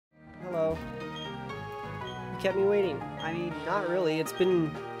kept me waiting. I mean, not really. It's been,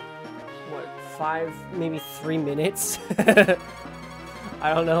 what, 5, maybe 3 minutes?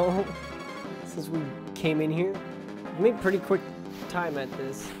 I don't know. Since we came in here. We made pretty quick time at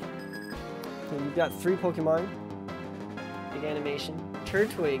this. So you've got 3 Pokemon. Big animation.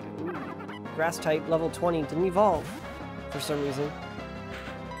 Turtwig. Ooh. Grass type, level 20. Didn't evolve for some reason.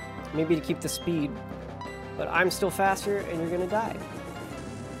 Maybe to keep the speed. But I'm still faster and you're gonna die.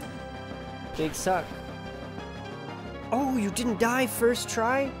 Big suck. Oh, you didn't die first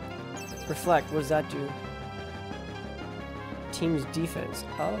try? Reflect, what does that do? Team's defense.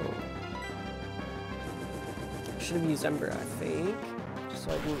 Oh. I should have used Ember, I think. Just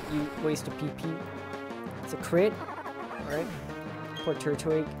so I didn't waste a PP. It's a crit. Alright. Poor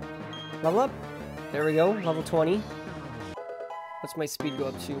Turtwig. Level up. There we go. Level 20. What's my speed go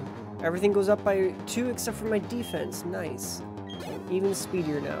up to? Everything goes up by 2 except for my defense. Nice. So even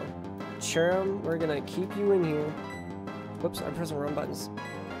speedier now. Cherum, we're gonna keep you in here. Whoops, I'm pressing wrong buttons.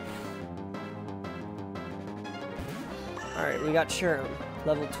 Alright, we got Cherum.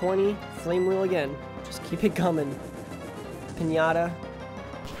 Level 20. Flame Wheel again. Just keep it coming. Pinata.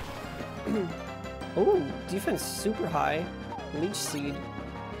 Oh, defense super high. Leech Seed.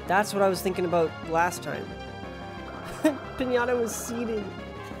 That's what I was thinking about last time. Pinata was seeded.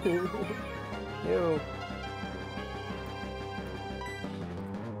 Ew.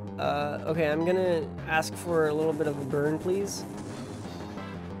 Okay, I'm gonna ask for a little bit of a burn, please.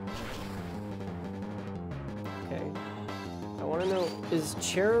 Okay. I wanna know, is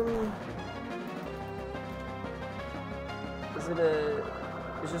Cherum... Is it a...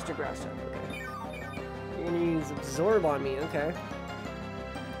 It's just a grass type, okay. You're gonna use Absorb on me, okay.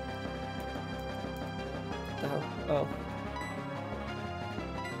 What the hell? Oh.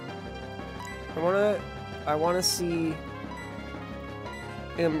 I wanna see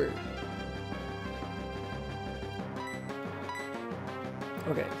Ember.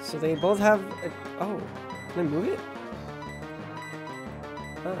 Okay, so they both have a, oh, can I move it?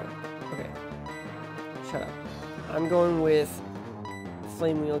 Oh, okay. Shut up. I'm going with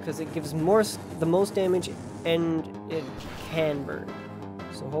Flame Wheel because it gives the most damage and it can burn.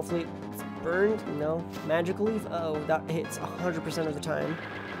 So hopefully it's burned. No. Magical Leaf. Oh, that hits 100% of the time.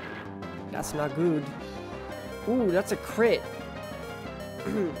 That's not good. Ooh, that's a crit.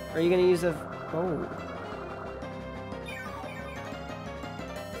 Are you gonna use a... Oh.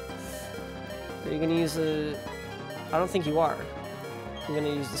 Are you gonna use a... I don't think you are. I'm gonna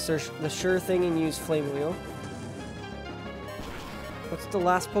use the sure thing and use Flame Wheel. What's the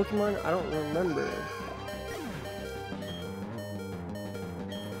last Pokemon? I don't remember.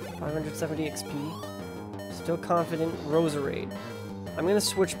 570 XP. Still confident. Roserade. I'm gonna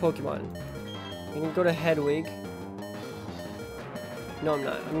switch Pokemon. I'm gonna go to Hedwig. No, I'm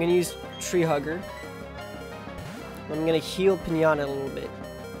not. I'm gonna use Tree Hugger. I'm gonna heal Pinata a little bit.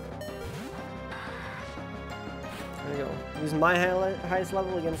 There we go. Use my highest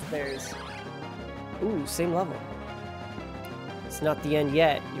level against theirs. Ooh, same level. It's not the end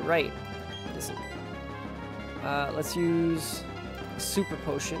yet. You're right. It isn't. Let's use Super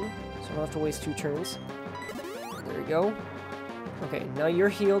Potion, so I don't have to waste 2 turns. There we go. Okay, now you're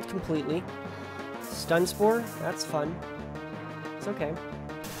healed completely. Stun Spore, that's fun. It's okay.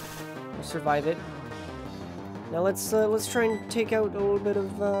 We'll survive it. Now let's try and take out a little bit of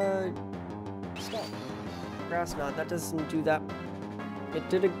stuff. Grass Knot, that doesn't do that. It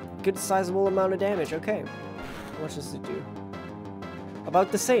did a good sizable amount of damage. Okay. What does it do?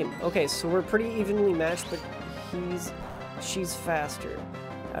 About the same. Okay, so we're pretty evenly matched, but she's faster.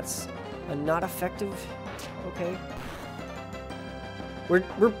 That's a not effective. Okay.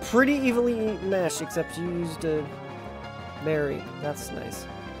 We're pretty evenly matched, except you used a berry. That's nice.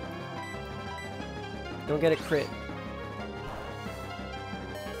 Don't get a crit.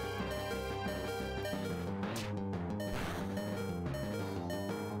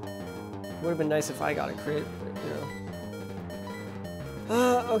 Would have been nice if I got a crit, but you know.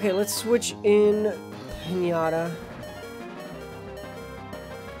 Okay, let's switch in Pinata.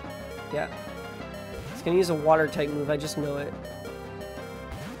 Yeah. It's gonna use a water type move, I just know it.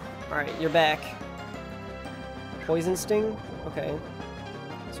 Alright, you're back. Poison Sting? Okay.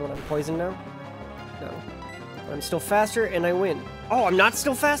 So what, I'm poisoned now? No. I'm still faster and I win. Oh, I'm not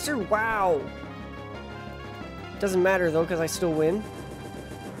still faster? Wow! Doesn't matter though, because I still win.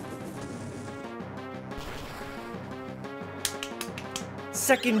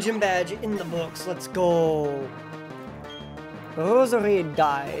 Second gym badge in the books. Let's go. Roserade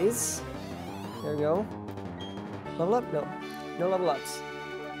dies. There we go. Level up? No. No level ups.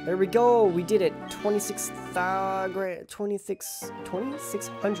 There we go. We did it. $2,600.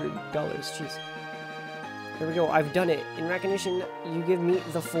 Jeez. Here we go. I've done it. In recognition, you give me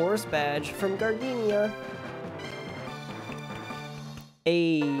the Forest Badge from Gardenia.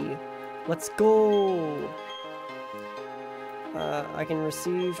 Hey, let's go. I can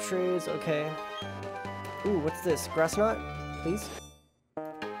receive trades. Okay. Ooh, what's this? Grass knot, please.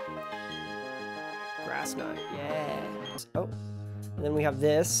 Grass knot. Yeah. Oh, and then we have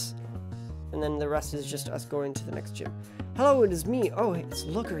this, and then the rest is just us going to the next gym. Hello, it is me. Oh, it's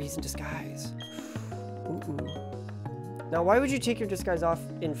Looker. He's in disguise. Ooh. Now, why would you take your disguise off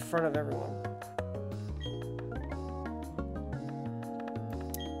in front of everyone?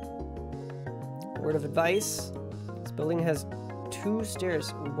 Word of advice. This building has 2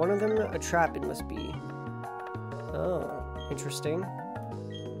 stairs. One of them a trap, it must be. Oh, interesting.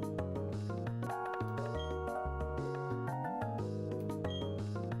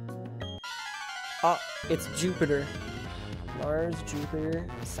 Oh, it's Jupiter. Mars, Jupiter,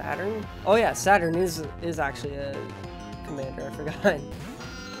 Saturn? Oh yeah, Saturn is actually a commander, I forgot.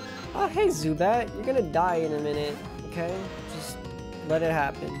 Oh hey Zubat, you're gonna die in a minute, okay? Just let it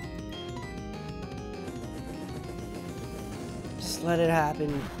happen. Just let it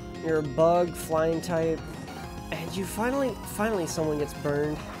happen. You're a bug, flying type, and you finally someone gets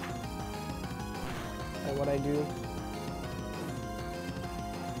burned by what I do.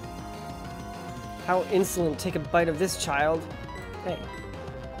 How insolent, take a bite of this, child. Hey,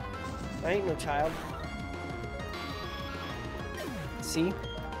 I ain't no child. See?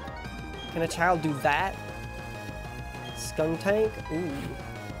 Can a child do that? Skunk tank? Ooh,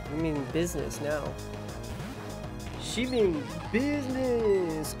 you mean business now. She mean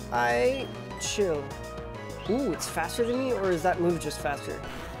business. I chill. Ooh, it's faster than me, or is that move just faster?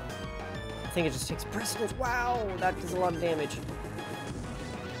 I think it just takes precedence. Wow, that does a lot of damage.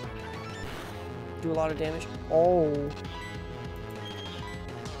 Do a lot of damage. Oh.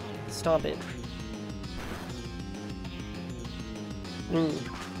 Stomp it.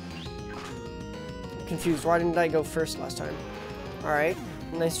 Confused. Why didn't I go first last time? Alright.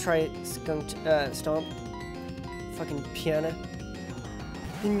 Nice try, stomp. Fucking piano.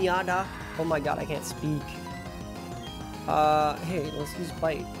 Pinata. Oh my god, I can't speak. Hey, let's use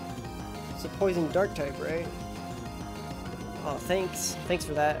bite. It's a poison dark type, right? Oh, thanks. Thanks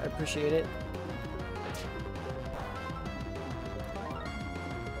for that. I appreciate it.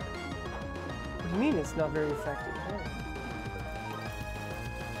 What do you mean it's not very effective? Oh.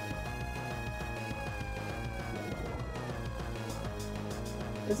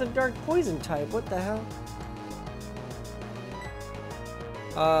 It's a dark poison type. What the hell?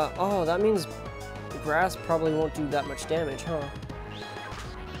 Oh, that means grass probably won't do that much damage, huh?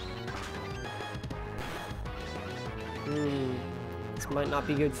 This might not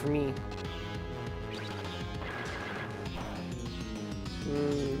be good for me.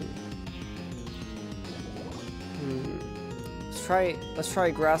 Let's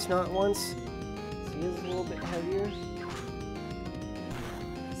try grass knot once. See, it's a little bit heavier.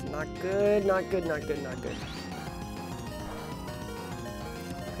 It's not good, not good, not good, not good.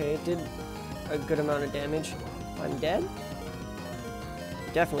 Okay, it did a good amount of damage. I'm dead?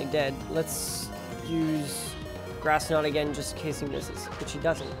 Definitely dead. Let's use grass knot again just in case he misses, which he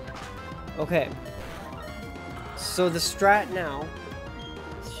doesn't. Okay. So the strat now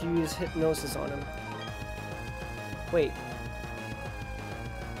is to use hypnosis on him. Wait.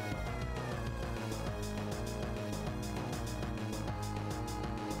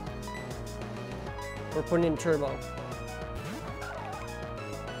 We're putting in turbo.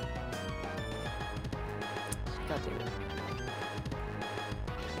 God damn it.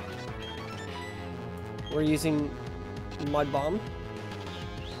 We're using mud bomb.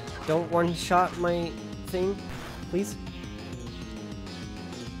 Don't one-shot my thing, please.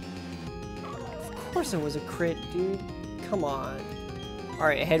 Of course it was a crit, dude. Come on.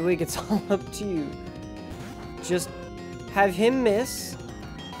 Alright, Hedwig, it's all up to you. Just have him miss.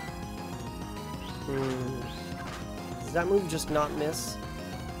 Does that move just not miss?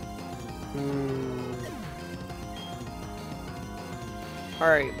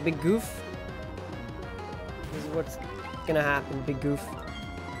 Alright, Big Goof. This is what's gonna happen, Big Goof.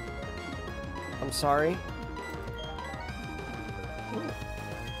 I'm sorry.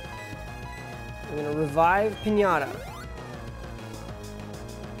 I'm gonna revive Pinata.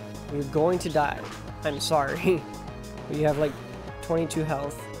 You're going to die. I'm sorry. But you have like 22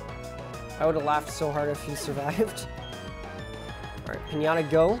 health. I would have laughed so hard if you survived. Alright, Pinata,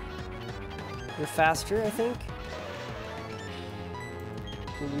 go. You're faster, I think.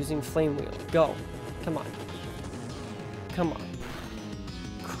 You're using Flame Wheel. Go. Come on. Come on.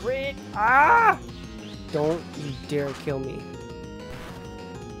 Crit! Ah! Don't you dare kill me.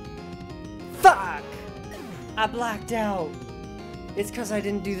 Fuck! I blacked out. It's because I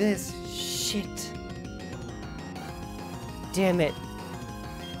didn't do this. Shit. Damn it.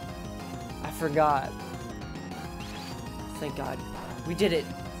 I forgot. Thank God. We did it.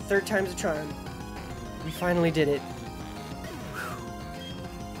 3rd time's a charm. We finally did it.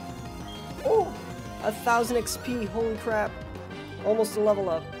 Oh! 1,000 XP. Holy crap. Almost a level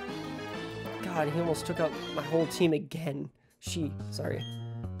up. God, he almost took out my whole team again. Sorry.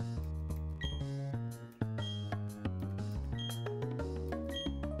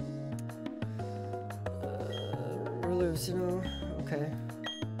 Ruler of Sinnoh. Okay.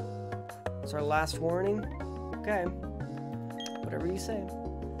 It's our last warning. Okay. Whatever you say.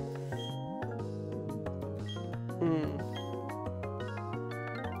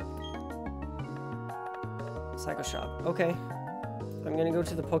 Psycho Shop. Okay. I'm gonna go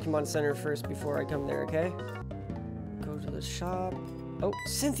to the Pokemon Center first before I come there, okay? Go to the shop. Oh,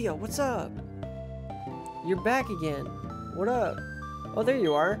 Cynthia, what's up? You're back again. What up? Oh, there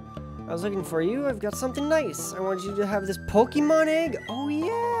you are. I was looking for you. I've got something nice. I want you to have this Pokemon egg. Oh,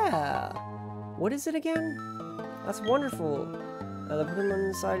 yeah. What is it again? That's wonderful. The Pokemon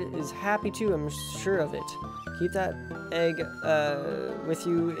inside is happy too, I'm sure of it. Keep that egg with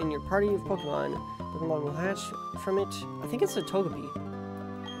you in your party of Pokemon. Pokemon will hatch from it. I think it's a Togepi,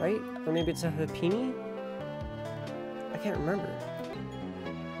 right? Or maybe it's a Happiny? I can't remember.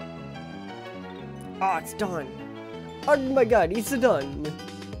 Ah, it's done. Oh my god, it's done.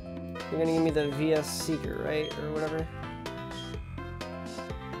 You're gonna give me the VS Seeker, right? Or whatever.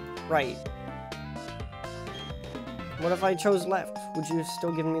 Right. What if I chose left? Would you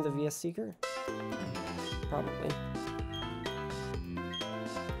still give me the VS Seeker? Probably.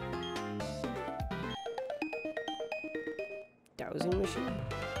 Dowsing machine.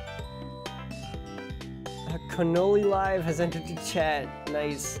 Cannoli Live has entered the chat.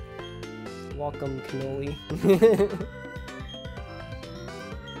 Nice. Welcome, Cannoli.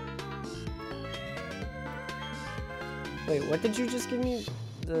 Wait, what did you just give me?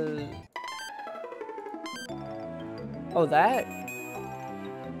 The... Oh, that?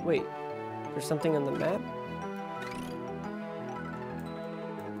 Wait, there's something on the map?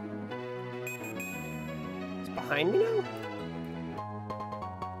 It's behind me now?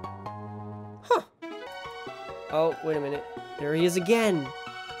 Huh. Oh, wait a minute. There he is again!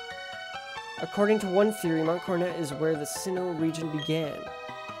 According to one theory, Mount Coronet is where the Sinnoh region began.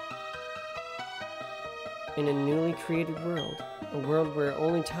 In a newly created world. A world where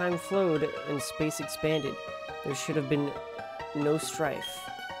only time flowed and space expanded. There should have been no strife.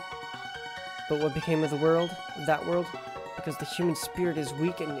 But what became of the world? Of that world? Because the human spirit is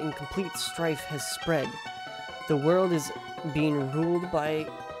weak and incomplete, strife has spread. The world is being ruled by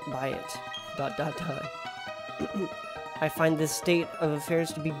it. ... I find this state of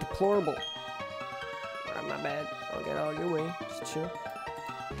affairs to be deplorable. My bad. I'll get out of your way. Just chill.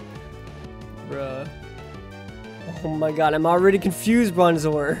 Bruh. Oh my god, I'm already confused,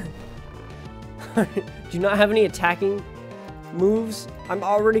 Bronzor. Do you not have any attacking moves? I'm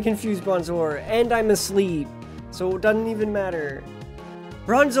already confused, Bronzor. And I'm asleep. So it doesn't even matter.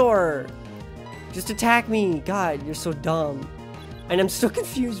 Bronzor! Just attack me. God, you're so dumb. And I'm still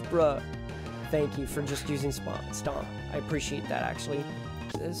confused, bruh. Thank you for just using Stomp. I appreciate that, actually.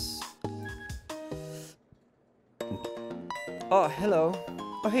 This... Oh, hello.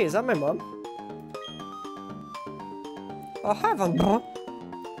 Oh, hey, is that my mom? Oh, hi, Van.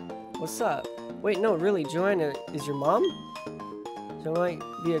 What's up? Wait, no, really, Joanna is your mom? So it might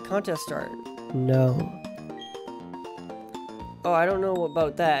be a contest start. No. Oh, I don't know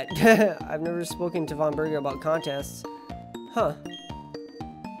about that. I've never spoken to Von Berger about contests. Huh.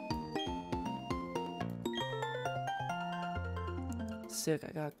 Sick,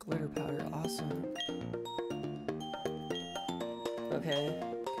 I got glitter powder. Awesome. Okay.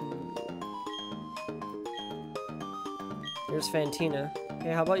 Here's Fantina.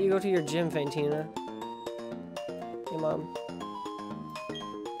 Okay, how about you go to your gym, Fantina? Hey, Mom.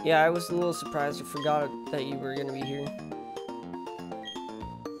 Yeah, I was a little surprised. I forgot that you were gonna be here.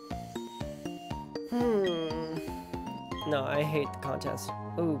 No, I hate the contest.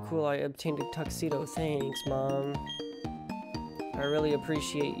 Oh, cool, I obtained a tuxedo. Thanks, Mom. I really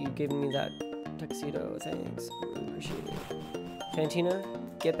appreciate you giving me that tuxedo. Thanks. I really appreciate it. Fantina,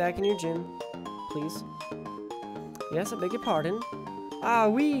 get back in your gym, please. Yes, I beg your pardon. Ah,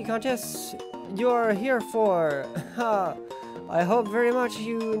 oui, contests you're here for. Ha! I hope very much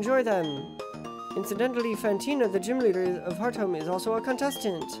you enjoy them. Incidentally, Fantina, the gym leader of Heart Home, is also a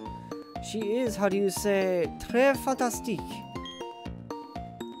contestant. She is, how do you say, très fantastique.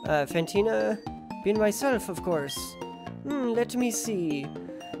 Fantina, being myself, of course. Let me see.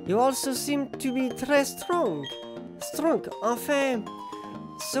 You also seem to be très strong. Strong, enfin.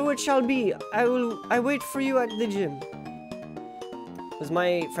 So it shall be. I wait for you at the gym. Was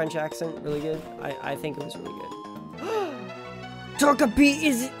my French accent really good? I think it was really good. Togepi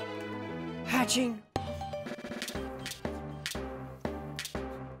is hatching.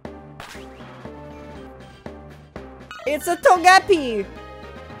 It's a Togepi!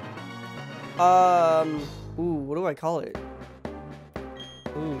 Ooh, what do I call it?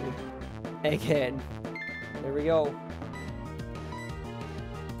 Ooh, egghead. There we go.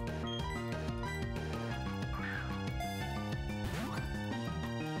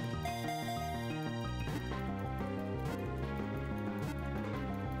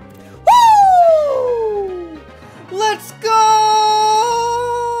 Woo! Let's go!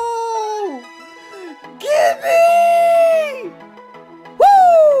 Gimme!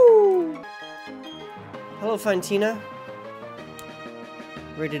 Woo! Hello, Fantina.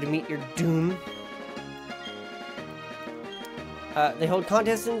 Ready to meet your doom? They hold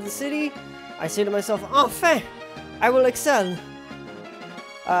contests in the city. I say to myself, enfin, I will excel.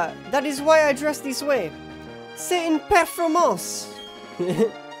 That is why I dress this way. C'est une performance.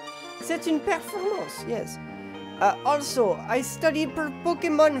 C'est une performance, yes. Also, I studied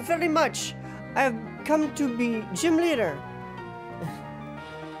Pokemon very much. I have come to be gym leader.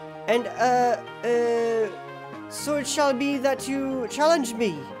 And, so it shall be that you challenge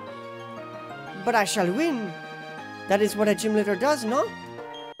me. But I shall win. That is what a gym leader does, no?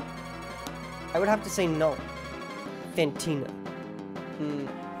 I would have to say no. Fantina.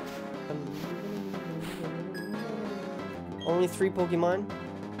 Only 3 Pokemon.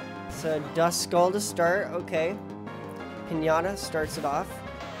 It's a Duskull to start, okay. Pinata starts it off.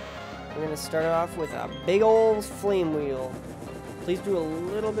 We're gonna start it off with a big old Flame Wheel. Please do a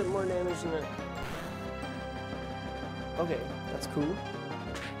little bit more damage than it. Okay, that's cool.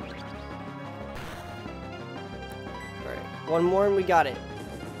 Alright, one more and we got it.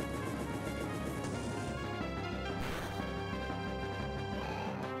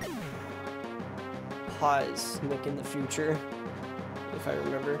 Pause, Nick in the future, if I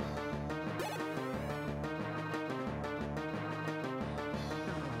remember.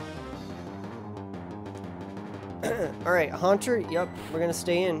 Alright, Haunter, yep, we're gonna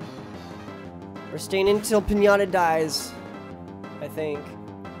stay in. We're staying in till Pinata dies, I think.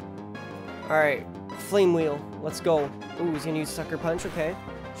 Alright, Flame Wheel, let's go. Ooh, he's gonna use Sucker Punch, okay.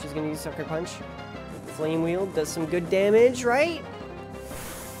 She's gonna use Sucker Punch. Flame Wheel does some good damage, right?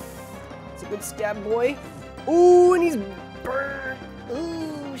 It's a good stab boy. Ooh, and he's burnt.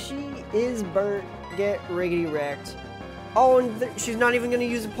 Ooh, she is burnt. Get riggedy wrecked. Oh, and she's not even gonna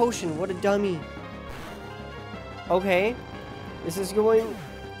use a potion. What a dummy. Okay, this is going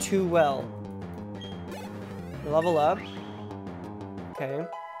too well. Level up. Okay,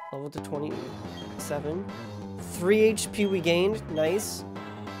 level to 27. 3 HP we gained. Nice.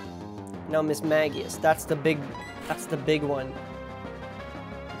 Now Miss Magius. That's the big one.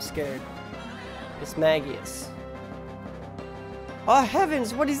 I'm scared. Miss Magius. Oh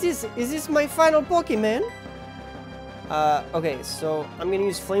heavens, what is this? Is this my final Pokemon? Okay, so I'm gonna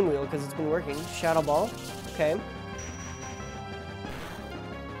use Flame Wheel because it's been working. Shadow Ball. Okay.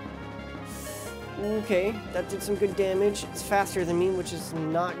 Okay, that did some good damage. It's faster than me, which is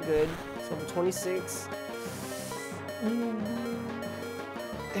not good. It's level 26.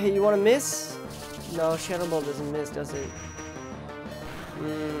 Hey, you want to miss? No, Shadow Ball doesn't miss, does it?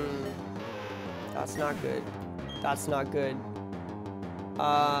 That's not good. That's not good.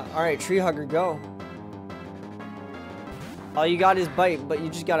 Alright, Tree Hugger, go. All you got is bite, but you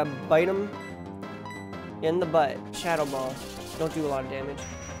just gotta bite him in the butt. Shadow Ball. Don't do a lot of damage.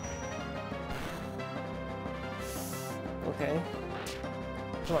 Okay.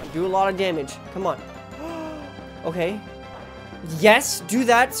 Come on, do a lot of damage. Come on. Okay. Yes, do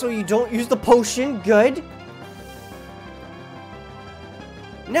that so you don't use the potion. Good.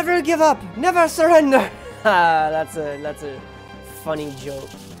 Never give up. Never surrender. That's a funny joke.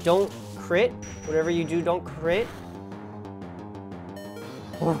 Don't crit. Whatever you do, don't crit.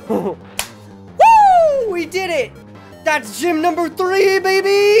 Woo! We did it! That's gym number 3,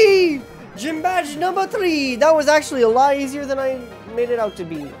 baby! Gym badge number 3! That was actually a lot easier than I made it out to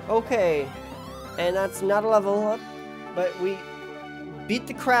be. Okay. And that's not a level up, but we beat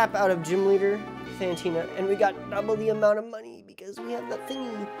the crap out of gym leader Fantina, and we got double the amount of money because we have that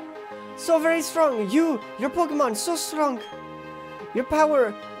thingy. So very strong. Your Pokemon, so strong. Your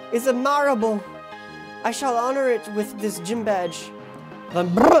power is admirable. I shall honor it with this gym badge.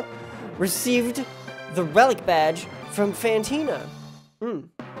 Received the relic badge from Fantina.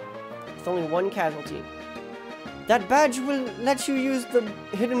 With only 1 casualty. That badge will let you use the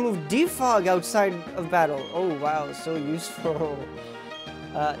hidden move defog outside of battle. Oh, wow, so useful.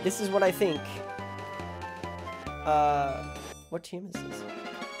 This is what I think. What team is this?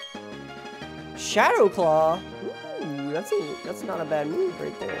 Shadow Claw. Ooh, that's not a bad move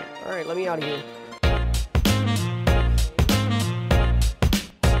right there. All right, let me out of here.